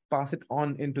just pass it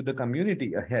on into the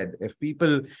community ahead, if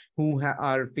people who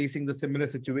are facing the similar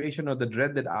situation or the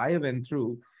dread that I went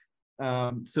through,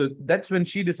 so that's when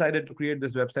she decided to create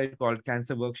this website called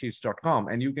cancerworksheets.com,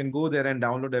 and you can go there and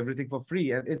download everything for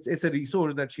free, and it's a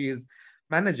resource that she is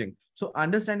managing. So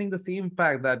understanding the same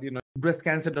fact that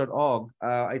breastcancer.org,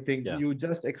 I think you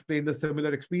just explained the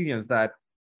similar experience that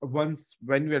once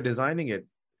when we are designing it,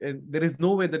 there is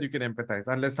no way that you can empathize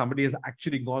unless somebody has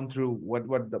actually gone through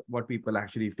what people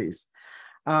actually face.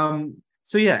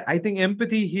 So yeah, I think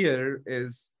empathy here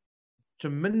is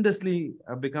tremendously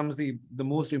becomes the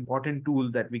most important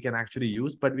tool that we can actually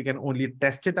use, but we can only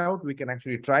test it out. We can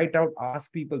actually try it out,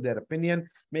 ask people their opinion,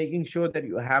 making sure that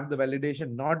you have the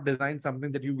validation, not design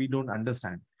something that we don't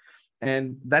understand.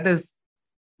 And that is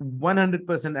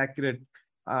 100% accurate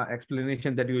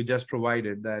explanation that you just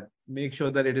provided, that make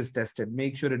sure that it is tested,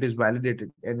 make sure it is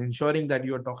validated, and ensuring that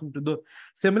you are talking to the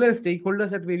similar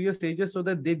stakeholders at various stages so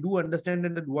that they do understand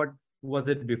that what was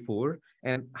it before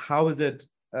and how is it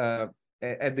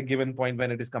at the given point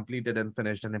when it is completed and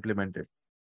finished and implemented.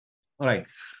 All right.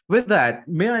 With that,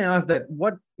 may I ask that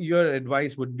what your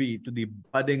advice would be to the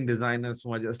budding designers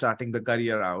who are just starting the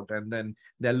career out, and then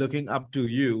they're looking up to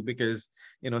you because,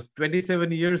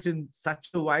 27 years in such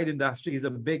a wide industry is a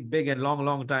big, big and long,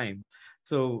 long time.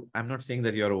 So I'm not saying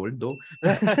that you're old though.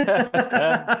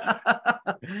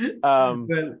 Well,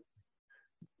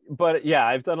 but yeah,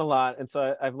 I've done a lot. And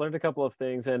so I've learned a couple of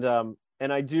things, and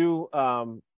I do,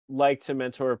 like to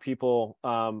mentor people.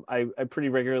 I pretty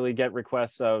regularly get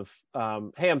requests of,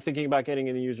 hey, I'm thinking about getting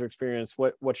into user experience.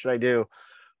 What should I do?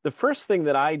 The first thing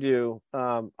that I do,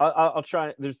 I'll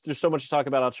try. There's so much to talk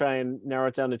about. I'll try and narrow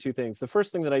it down to two things. The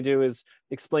first thing that I do is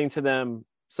explain to them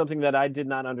something that I did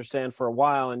not understand for a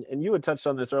while, and you had touched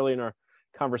on this early in our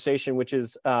conversation, which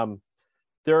is there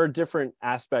are different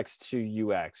aspects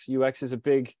to UX. UX is a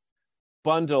big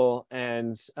bundle,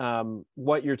 and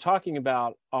what you're talking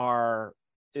about are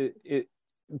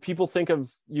people think of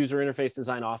user interface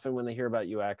design often when they hear about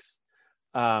UX.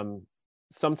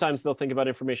 Sometimes they'll think about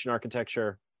information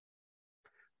architecture,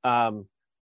 but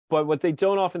what they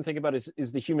don't often think about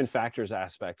is the human factors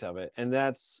aspect of it, and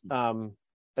that's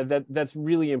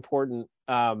really important.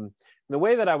 The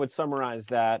way that I would summarize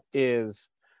that is,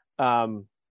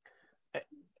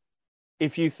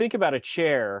 if you think about a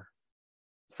chair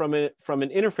from an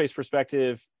interface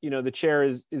perspective, the chair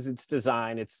is its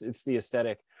design, it's the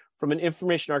aesthetic. From an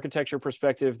information architecture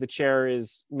perspective, the chair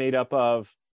is made up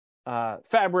of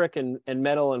fabric and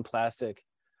metal and plastic,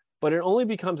 but it only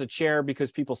becomes a chair because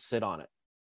people sit on it,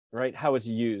 right? How it's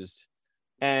used.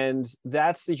 And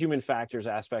that's the human factors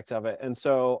aspect of it. And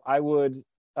so I would,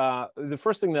 the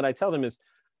first thing that I tell them is,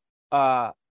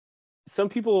 some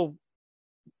people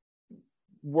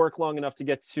work long enough to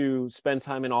get to spend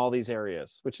time in all these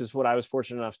areas, which is what I was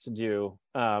fortunate enough to do.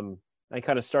 I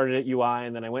kind of started at UI,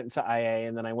 and then I went into IA,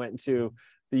 and then I went into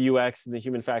the UX and the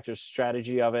human factors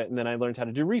strategy of it. And then I learned how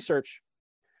to do research.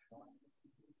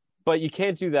 But you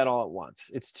can't do that all at once.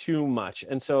 It's too much.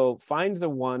 And so find the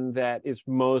one that is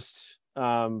most,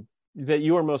 that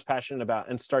you are most passionate about,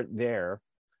 and start there.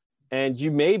 And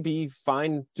you may be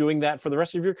fine doing that for the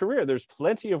rest of your career. There's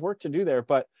plenty of work to do there,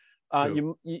 but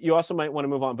you also might want to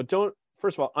move on. But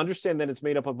first of all, understand that it's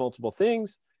made up of multiple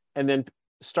things, and then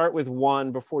start with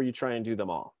one before you try and do them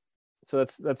all. So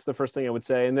that's the first thing I would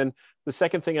say. And then the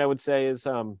second thing I would say is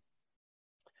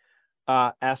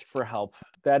ask for help.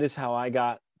 That is how I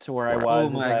got to where I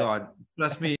was. Oh my God.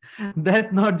 Trust me,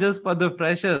 that's not just for the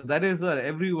freshers. That is for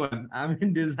everyone. I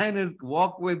mean, designers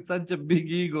walk with such a big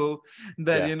ego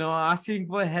that, asking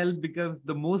for help becomes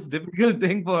the most difficult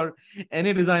thing for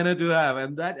any designer to have.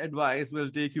 And that advice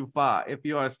will take you far. If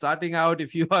you are starting out,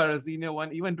 if you are a senior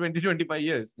one, even 20, 25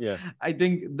 years, I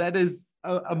think that is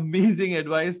amazing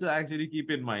advice to actually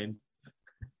keep in mind.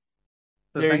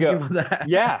 So there you thank go. you for that.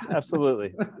 Yeah,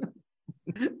 absolutely.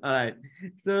 All right.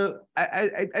 So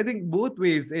I think both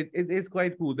ways it's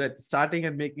quite cool that starting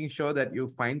and making sure that you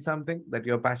find something that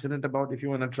you're passionate about. If you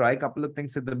want to try a couple of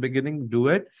things at the beginning, do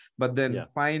it. But then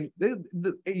find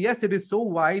yes, it is so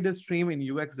wide a stream in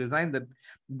UX design that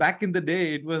back in the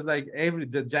day it was like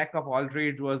the jack of all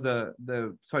trades was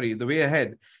the way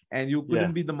ahead, and you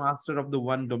couldn't be the master of the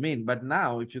one domain. But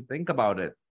now, if you think about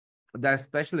it, there are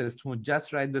specialists who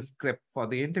just write the script for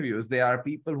the interviews. There are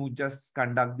people who just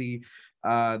conduct the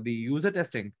user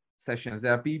testing sessions.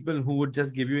 There are people who would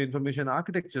just give you information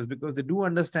architectures because they do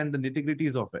understand the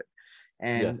nitty-gritties of it.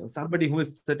 And somebody who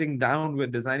is sitting down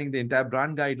with designing the entire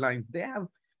brand guidelines, they have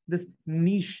this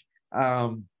niche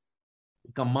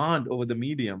command over the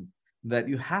medium that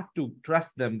you have to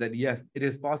trust them that yes, it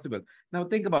is possible. Now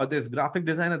think about this: graphic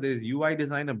designer, there is UI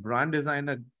designer, brand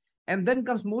designer, and then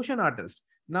comes motion artist.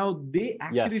 Now they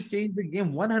actually change the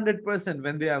game 100%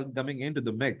 when they are coming into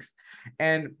the mix,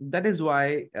 and that is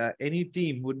why any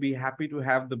team would be happy to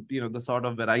have the sort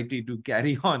of variety to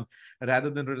carry on, rather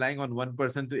than relying on one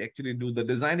person to actually do the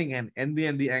designing and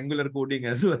the Angular coding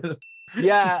as well.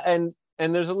 Yeah, and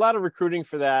there's a lot of recruiting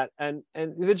for that, and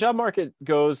the job market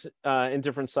goes in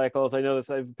different cycles. I know this.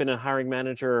 I've been a hiring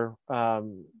manager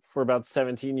for about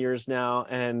 17 years now,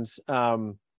 and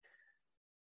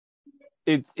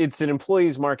it's an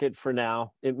employee's market for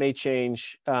now. It may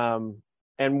change. And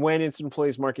when it's an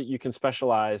employee's market, you can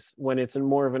specialize. When it's in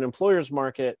more of an employer's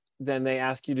market, then they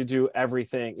ask you to do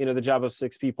everything, the job of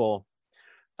 6 people.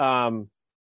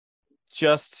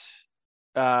 Just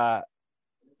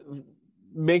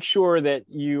make sure that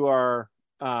you are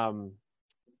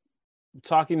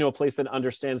talking to a place that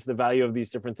understands the value of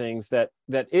these different things, that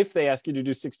if they ask you to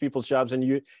do 6 people's jobs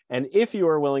and if you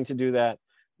are willing to do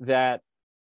that,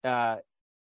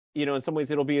 in some ways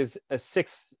it'll be as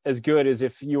 6 as good as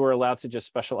if you were allowed to just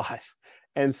specialize.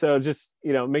 And so just,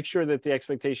 make sure that the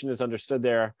expectation is understood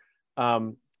there.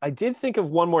 I did think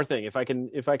of one more thing, if I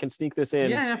can sneak this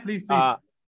in. Yeah, please.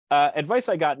 Advice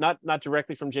I got, not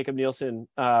directly from Jacob Nielsen,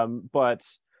 but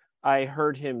I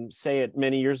heard him say it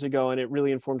many years ago, and it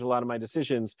really informed a lot of my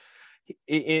decisions.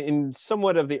 In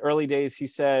somewhat of the early days, he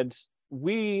said,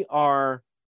 we are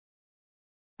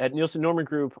at Nielsen Norman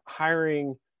Group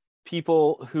hiring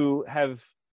people who have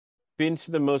been to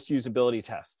the most usability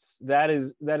tests. That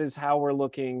is how we're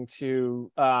looking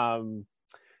to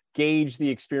gauge the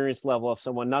experience level of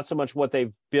someone, not so much what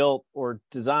they've built or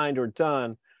designed or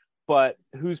done, but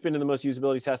who's been in the most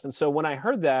usability tests. And so when I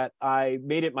heard that, I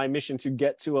made it my mission to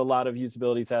get to a lot of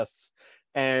usability tests,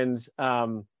 and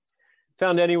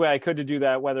found any way I could to do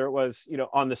that, whether it was,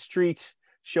 on the street,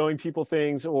 showing people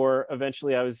things, or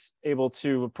eventually I was able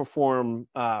to perform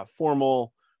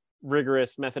formal,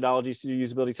 rigorous methodologies to do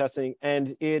usability testing.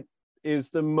 And it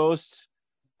is the most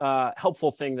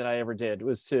helpful thing that I ever did,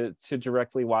 was to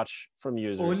directly watch from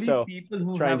users. Only so people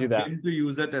who try have and do that. been to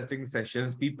user testing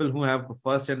sessions, people who have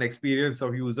first-hand experience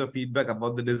of user feedback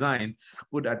about the design,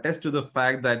 would attest to the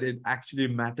fact that it actually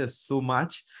matters so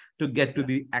much to get to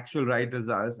the actual right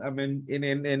results. I mean,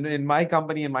 in my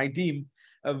company and my team,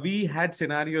 we had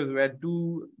scenarios where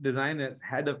 2 designers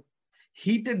had a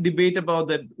heated debate about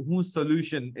that whose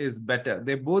solution is better.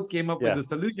 They both came up with a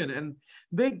solution, and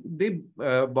they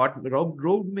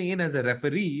roped me in as a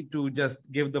referee to just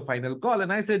give the final call.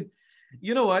 And I said,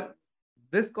 you know what,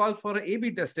 this calls for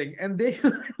A/B testing. And they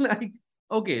were like,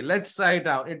 okay, let's try it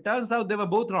out. It turns out they were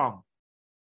both wrong.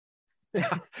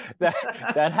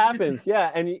 that happens.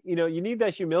 Yeah. And you need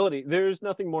that humility. There's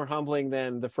nothing more humbling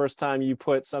than the first time you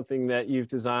put something that you've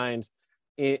designed,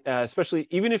 especially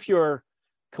even if you're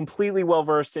completely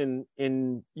well-versed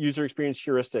in user experience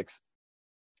heuristics,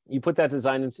 you put that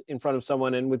design in front of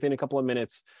someone, and within a couple of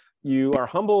minutes, you are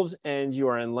humbled and you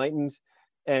are enlightened,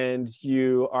 and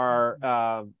you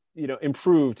are,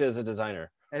 improved as a designer.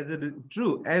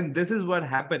 True. And this is what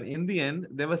happened. In the end,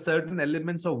 there were certain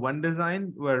elements of one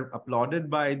design were applauded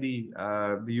by the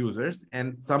users,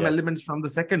 and some elements from the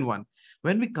second one.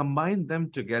 When we combined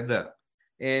them together,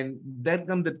 And that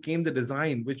came the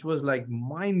design, which was like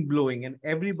mind blowing. And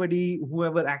everybody,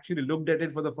 whoever actually looked at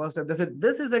it for the first time, they said,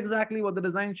 this is exactly what the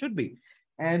design should be.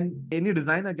 And any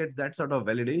designer gets that sort of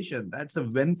validation. That's a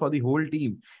win for the whole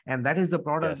team. And that is the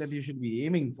product that you should be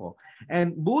aiming for.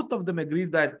 And both of them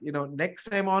agreed that, next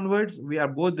time onwards, we are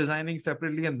both designing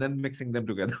separately and then mixing them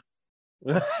together.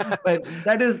 But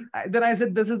then I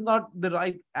said, this is not the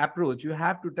right approach. You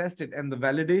have to test it. And the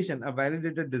validation, a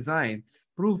validated design,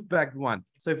 proof-backed one.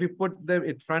 So if you put them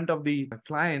in front of the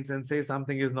clients and say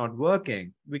something is not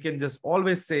working, we can just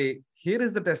always say, here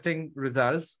is the testing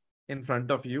results in front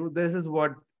of you. This is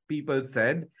what people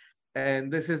said.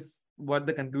 And this is what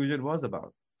the conclusion was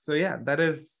about. So yeah, that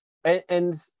is.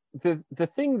 And the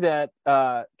thing that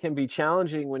can be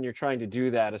challenging when you're trying to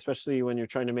do that, especially when you're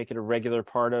trying to make it a regular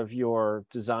part of your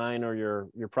design or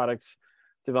your product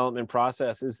development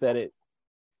process, is that it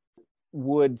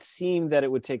would seem that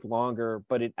it would take longer,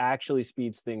 but it actually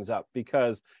speeds things up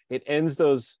because it ends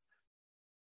that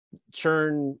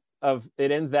churn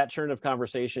of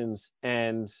conversations,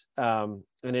 and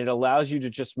it allows you to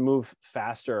just move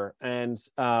faster. And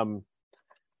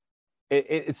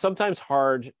it's sometimes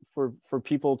hard for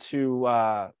people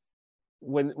to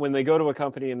when they go to a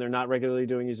company and they're not regularly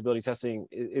doing usability testing,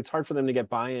 it's hard for them to get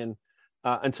buy-in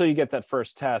until you get that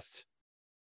first test.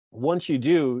 Once you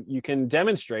do, you can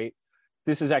demonstrate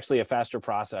this is actually a faster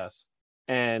process,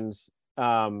 and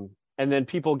then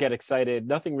people get excited.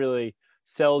 Nothing really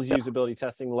sells usability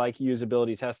testing like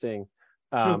usability testing,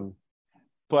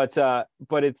 but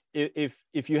it's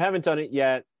if you haven't done it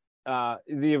yet,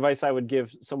 the advice I would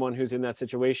give someone who's in that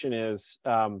situation is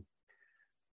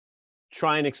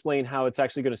try and explain how it's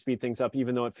actually going to speed things up,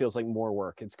 even though it feels like more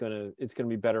work. It's gonna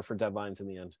be better for deadlines in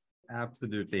the end.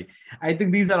 Absolutely. I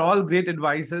think these are all great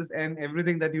advices, and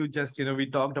everything that you just, we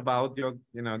talked about your,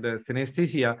 the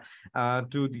synesthesia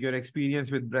to your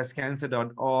experience with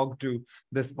breastcancer.org to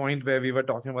this point where we were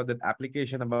talking about that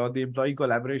application, about the employee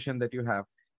collaboration that you have,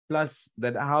 plus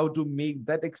that how to make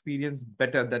that experience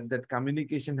better, that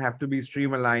communication have to be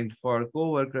streamlined for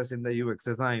co-workers in the UX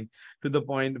design, to the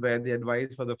point where the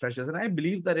advice for the freshers. And I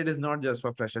believe that it is not just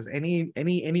for freshers.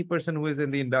 Any person who is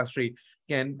in the industry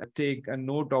can take a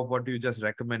note of what you just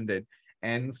recommended.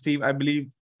 And Steve, I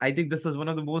think this was one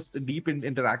of the most deep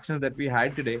interactions that we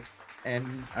had today.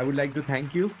 And I would like to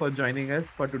thank you for joining us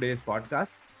for today's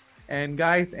podcast. And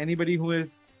guys, anybody who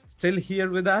is still here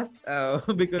with us,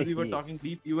 because we were talking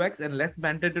deep UX and less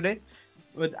banter today.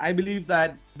 But I believe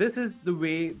that this is the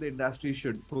way the industry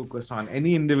should focus on.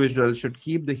 Any individual should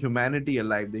keep the humanity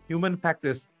alive. The human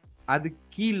factors are the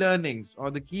key learnings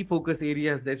or the key focus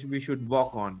areas that we should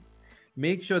work on.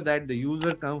 Make sure that the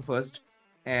user comes first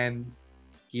and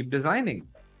keep designing.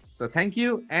 So thank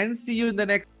you, and see you in the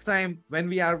next time when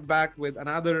we are back with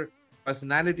another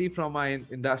personality from our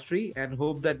industry, and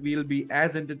hope that we'll be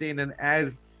as entertained and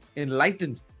as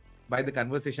enlightened by the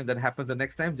conversation that happens the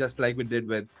next time, just like we did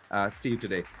with Steve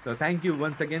today. So thank you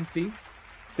once again, Steve.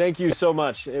 Thank you so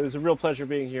much. It was a real pleasure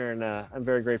being here, and I'm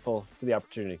very grateful for the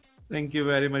opportunity. Thank you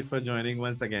very much for joining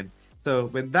once again. So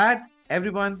with that,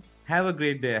 everyone, have a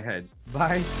great day ahead.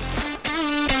 Bye.